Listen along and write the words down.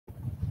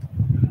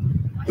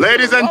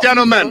Ladies and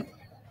gentlemen,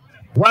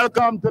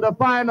 welcome to the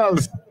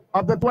finals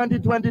of the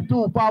 2022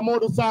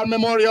 Modou Sarr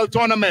Memorial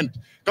Tournament.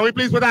 Can we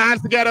please put our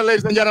hands together,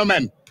 ladies and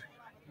gentlemen?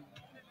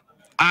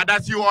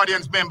 That's you,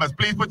 audience members.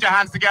 Please put your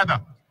hands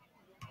together.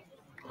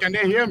 Can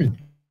they hear me?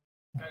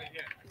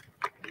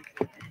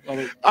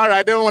 All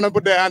right, they don't want to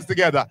put their hands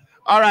together.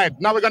 All right,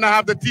 now we're going to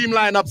have the team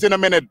lineups in a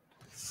minute.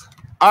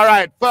 All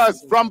right,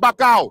 first, from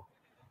Bakau,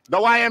 the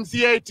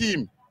YMCA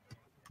team.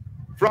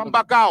 From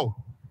Bakau,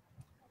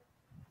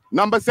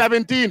 number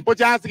 17, put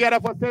your hands together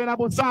for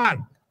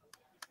Sarr.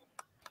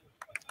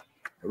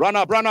 Run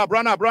up, run up,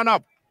 run up, run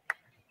up.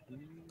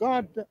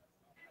 God.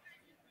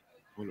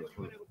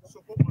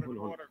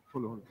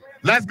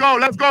 Let's go,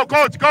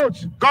 coach.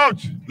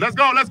 Let's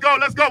go.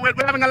 We're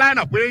having a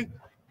lineup.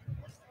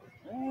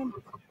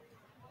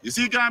 You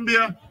see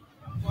Gambia?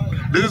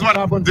 This is what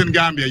happens in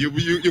Gambia.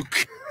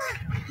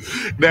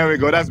 There we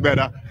go, that's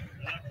better.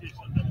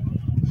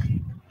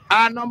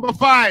 And number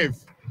 5,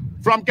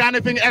 from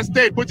Canifing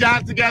Estate, put your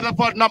hands together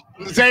for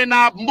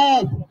Zainab.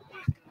 Move.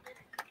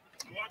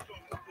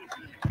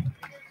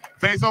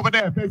 Face over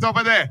there, face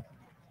over there.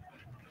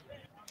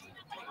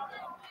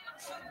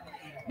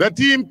 The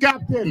team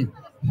captain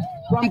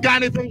from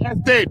Canifing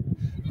Estate,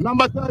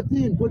 number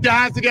 13, put your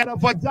hands together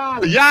for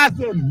Jal.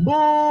 Yasin,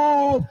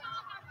 move.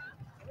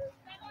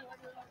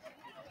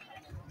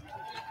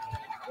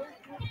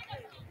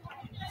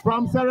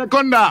 From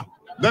Serekunda,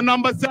 the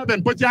number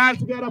 7, put your hands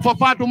together for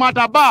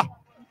Fatoumata Ba.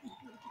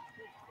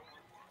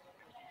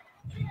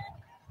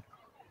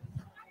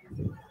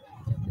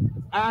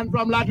 And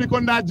from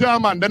Latrikunda,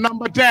 German, the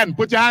number 10,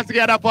 put your hands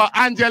together for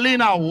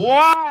Angelina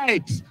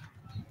White.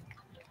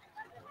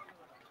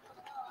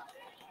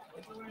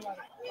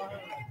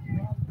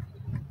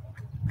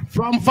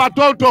 From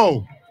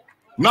Fatoto,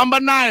 number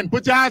 9,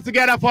 put your hands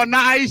together for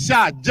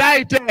Naisha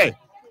Jaite.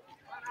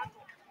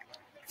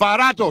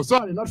 Farato,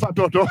 sorry, not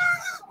Fatoto.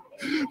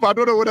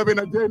 Fatoto would have been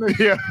a trainer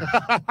here.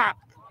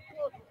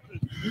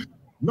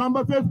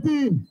 Number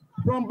 15,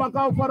 from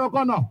Bakau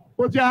Forokono,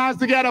 put your hands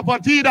together for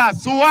Tida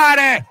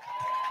Suare.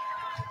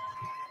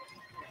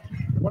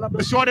 One of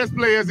the shortest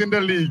players in the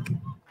league.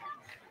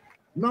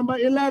 Number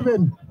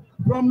 11,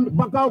 from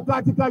Bakau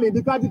Katikali,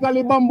 the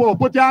Katikali Bambo,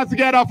 put your hands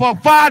together for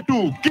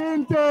Fatu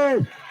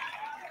Kinte.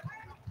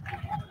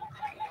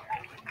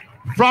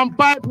 From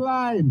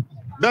Pipeline,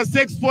 the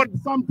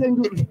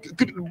 6-foot-something,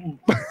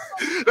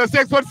 the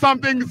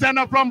 6-foot-something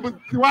center from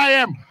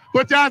YM,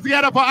 put your hands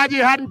together for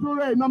Aji Hadi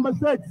Toure, number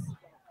 6.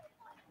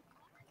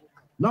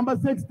 Number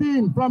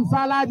 16, from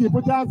Salaji,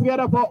 put your hands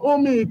together for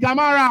Umi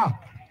Kamara.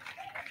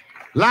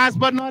 Last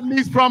but not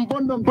least, from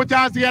Bundung, put your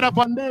hands together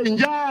for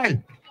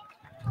Njai.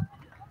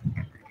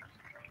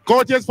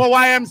 Coaches for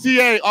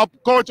YMCA, of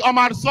Coach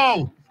Omar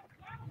Sow.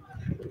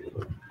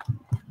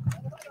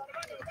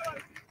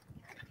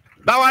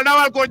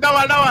 Dawal, Coach,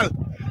 Dawal.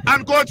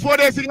 And Coach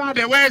Fode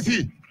Singade, where is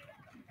he?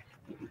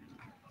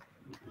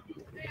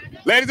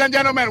 Ladies and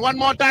gentlemen, one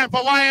more time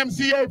for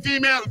YMCA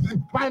female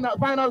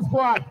final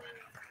squad.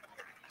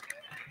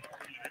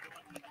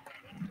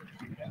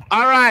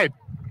 All right.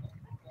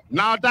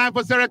 Now time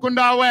for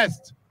Serekunda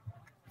West.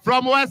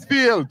 From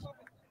Westfield,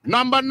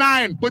 number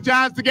 9, put your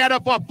hands together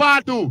for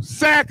Fatu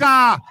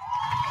Seka.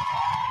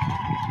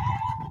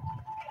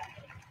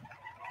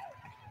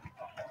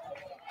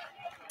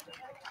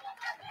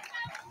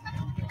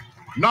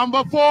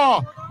 Number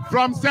 4,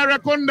 from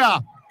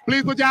Serekunda,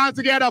 please put your hands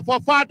together for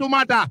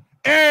Fatoumata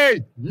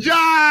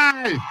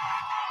Njai.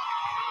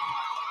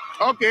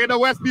 Okay, the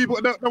West people,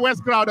 the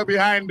West crowd are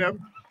behind them.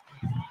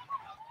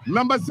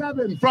 Number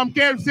 7, from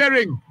Cave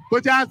Sering,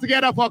 put your hands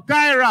together for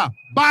Kyra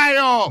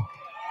Bayo.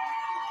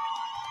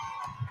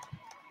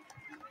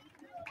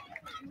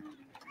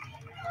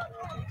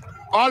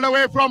 All the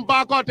way from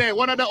Bakote,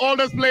 one of the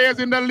oldest players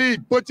in the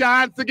league, put your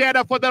hands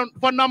together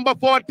for number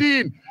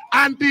 14,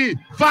 Auntie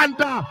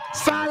Fanta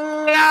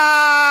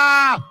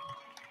Salah.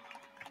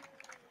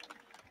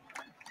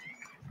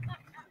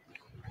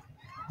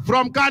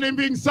 From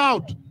Canning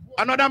South,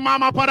 another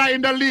Mama Para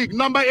in the league,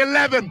 number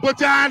 11, put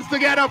your hands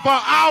together for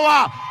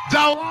our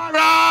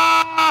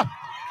Jawara.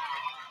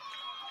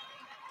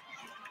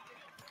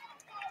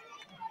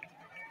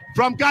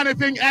 From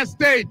Canifing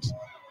Estate,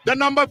 the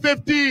number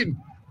 15,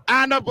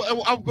 and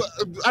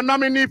a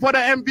nominee for the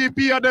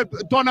MVP of the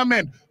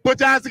tournament. Put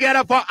your hands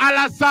together for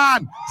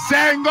Alassane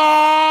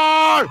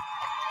Senghor.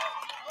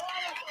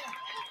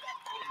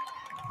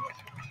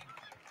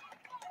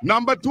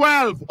 Number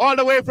 12, all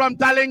the way from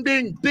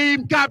Talinding,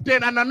 team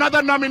captain and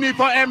another nominee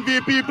for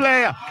MVP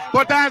player.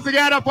 Put your hands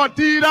together for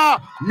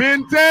Tida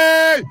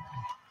Minte.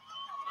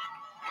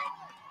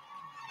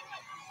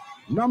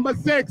 Number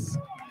 6,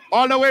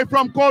 all the way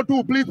from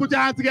Kotu, please put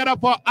your hands together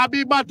for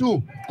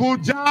Abibatu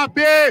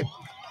Kujabe.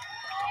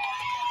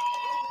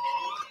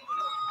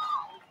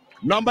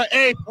 Number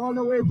 8, all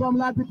the way from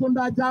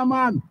Latrikunda,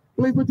 German,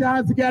 please put your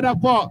hands together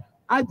for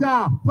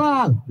Aja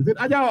Fal. Is it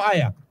Aja or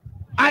Aya?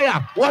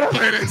 Aya,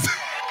 whatever it is.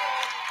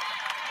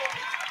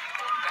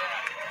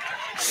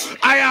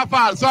 Aya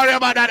Fal, sorry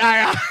about that,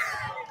 Aya.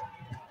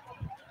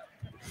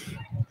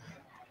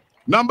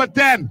 Number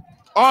 10,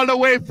 all the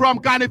way from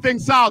Canifing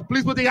South.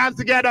 Please put your hands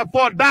together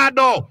for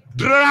Dado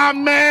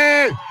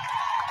Drame.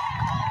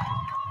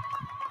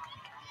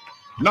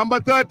 Number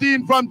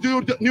 13 from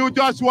New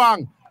Joshua,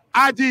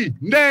 Aji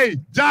Ney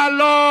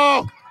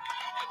Jalo.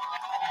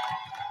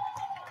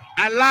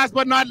 And last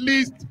but not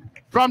least,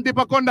 from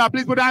Dipakunda,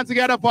 please put your hands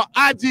together for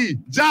Aji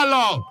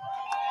Jalo.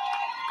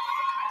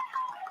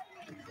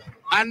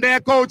 And their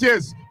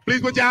coaches,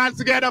 please put your hands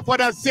together for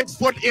the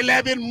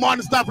 6'11"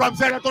 monster from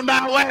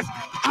Serekunda West,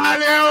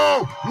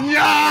 Aliu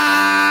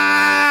Nyai.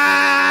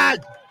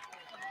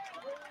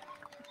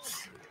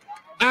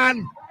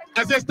 And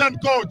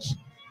assistant coach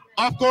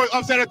of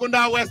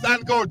Serekunda West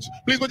and coach,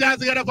 please put your hands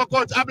together for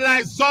Coach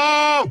Ablai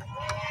So.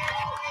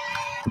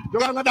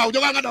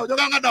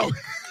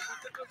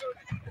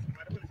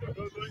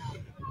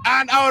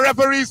 And our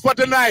referees for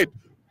tonight.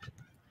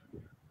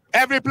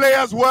 Every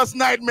player's worst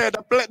nightmare,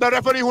 the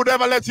referee who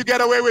never lets you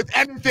get away with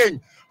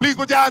anything. Please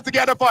put your hands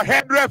together for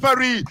head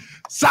referee,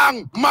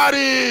 Sang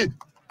Mari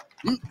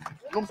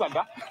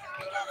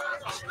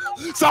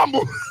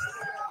Sambu.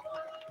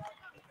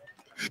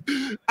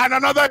 And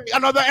another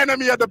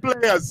enemy of the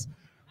players,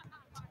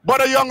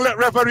 but a young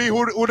referee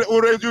who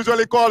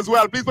usually calls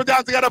well. Please put your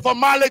hands together for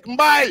Malik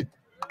Mbai.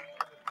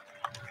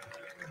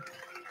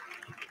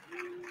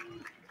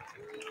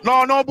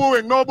 No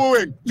booing, no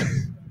booing.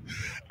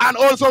 And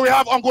also we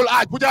have Uncle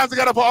Arch. Put your hands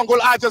together for Uncle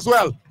Arch as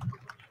well.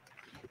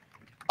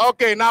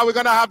 Okay, now we're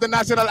going to have the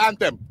national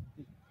anthem.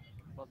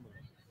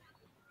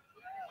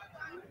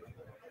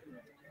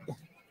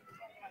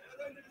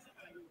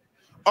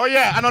 Oh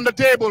yeah, and on the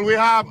table we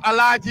have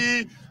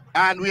Alaji,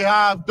 and we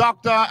have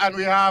Doctor, and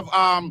we have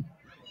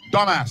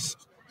Thomas.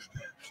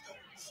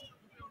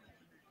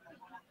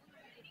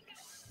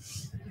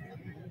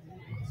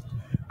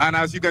 And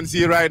as you can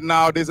see right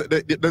now, there's a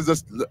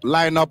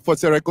lineup for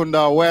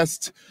Serekunda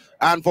West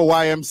and for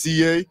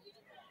YMCA.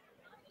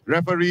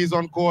 Referees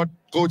on court,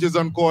 coaches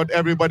on court,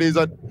 everybody's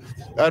at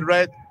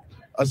right.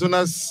 As soon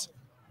as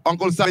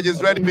Uncle Savage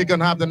is ready, we can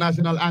have the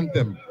national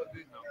anthem.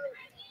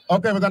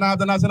 Okay, we're going to have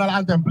the national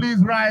anthem. Please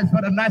rise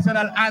for the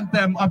national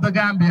anthem of the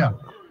Gambia.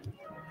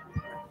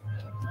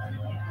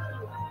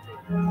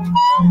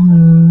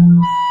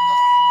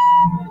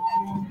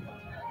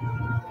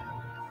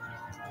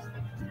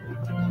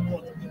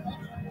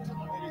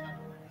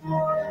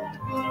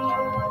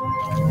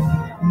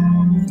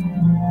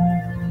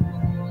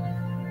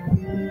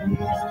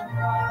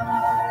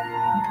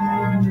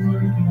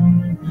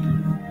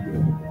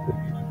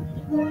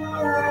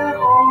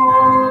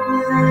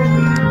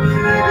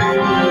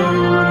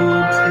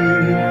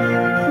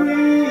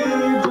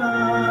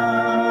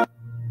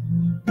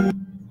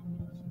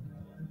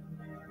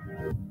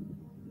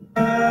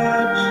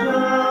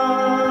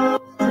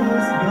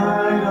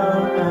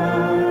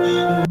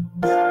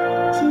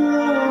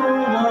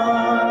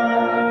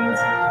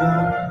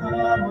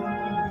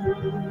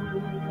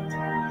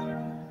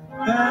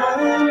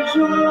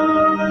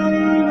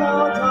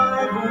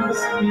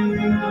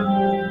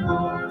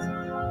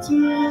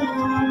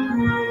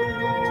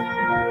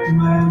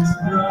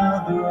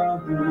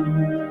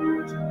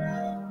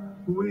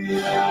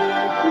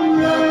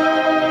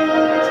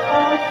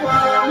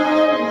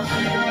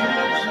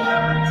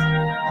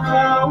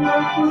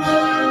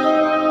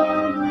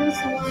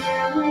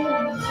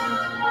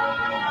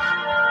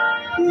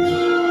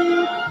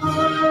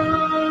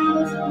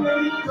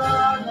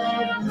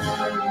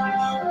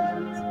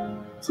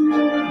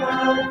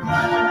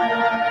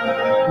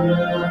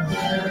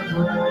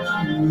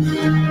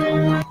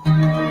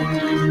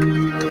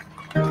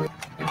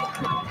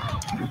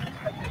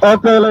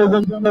 Okay, ladies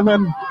and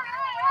gentlemen,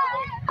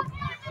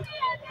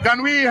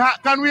 can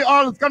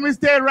we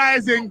stay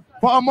rising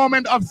for a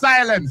moment of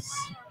silence?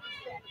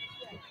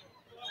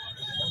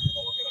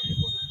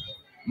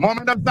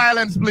 Moment of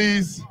silence,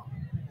 please.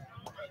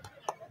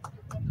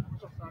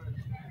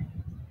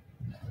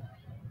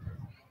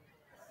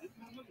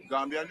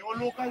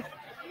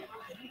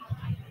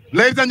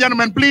 Ladies and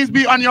gentlemen, please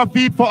be on your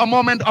feet for a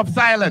moment of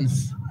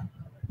silence.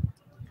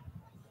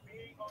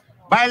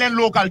 Bailen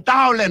local,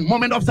 Taulen,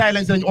 moment of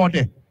silence in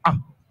order.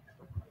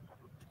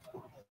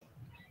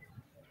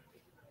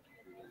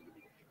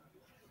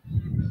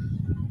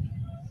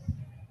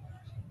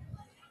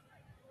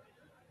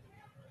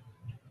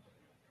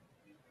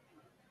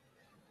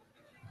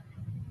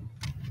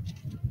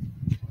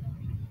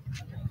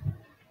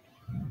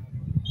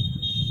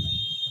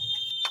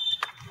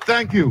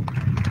 Thank you.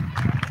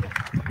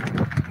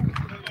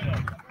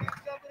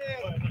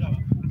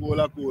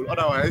 Cool.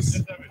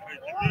 Otherwise.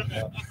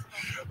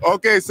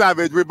 Okay,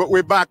 Savage,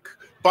 we're back.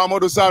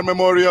 Modou Sarr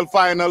Memorial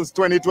Finals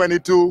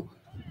 2022.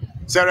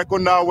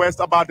 Serekunda West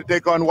about to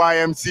take on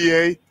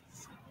YMCA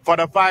for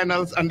the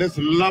finals, and this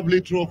lovely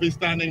trophy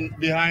standing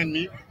behind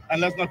me. And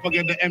let's not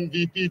forget the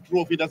MVP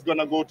trophy that's going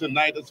to go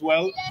tonight as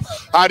well.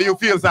 How do you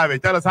feel,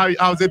 Savage? Tell us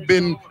how's it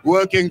been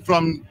working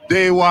from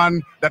day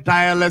one,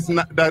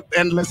 the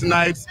endless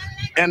nights,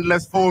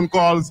 endless phone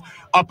calls,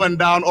 up and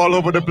down, all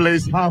over the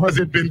place. How has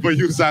it been for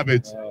you,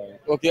 Savage?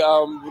 Okay,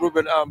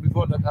 Ruben,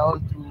 before that, I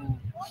want to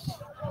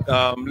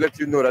let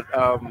you know that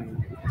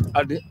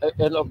At the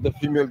end of the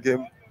female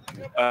game,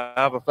 I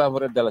have a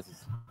 $500.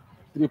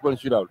 3-point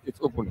shootout. It's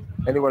open.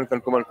 Anyone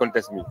can come and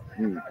contest me.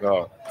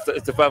 So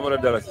it's a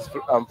 $500. It's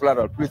flat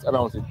out. Please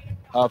announce it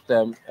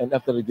halftime, and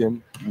after the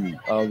game,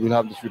 we'll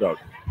have the shootout.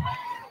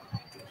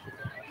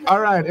 All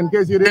right. In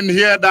case you didn't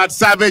hear that,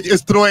 Savage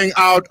is throwing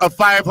out a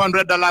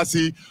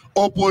 $500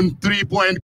 open 3-point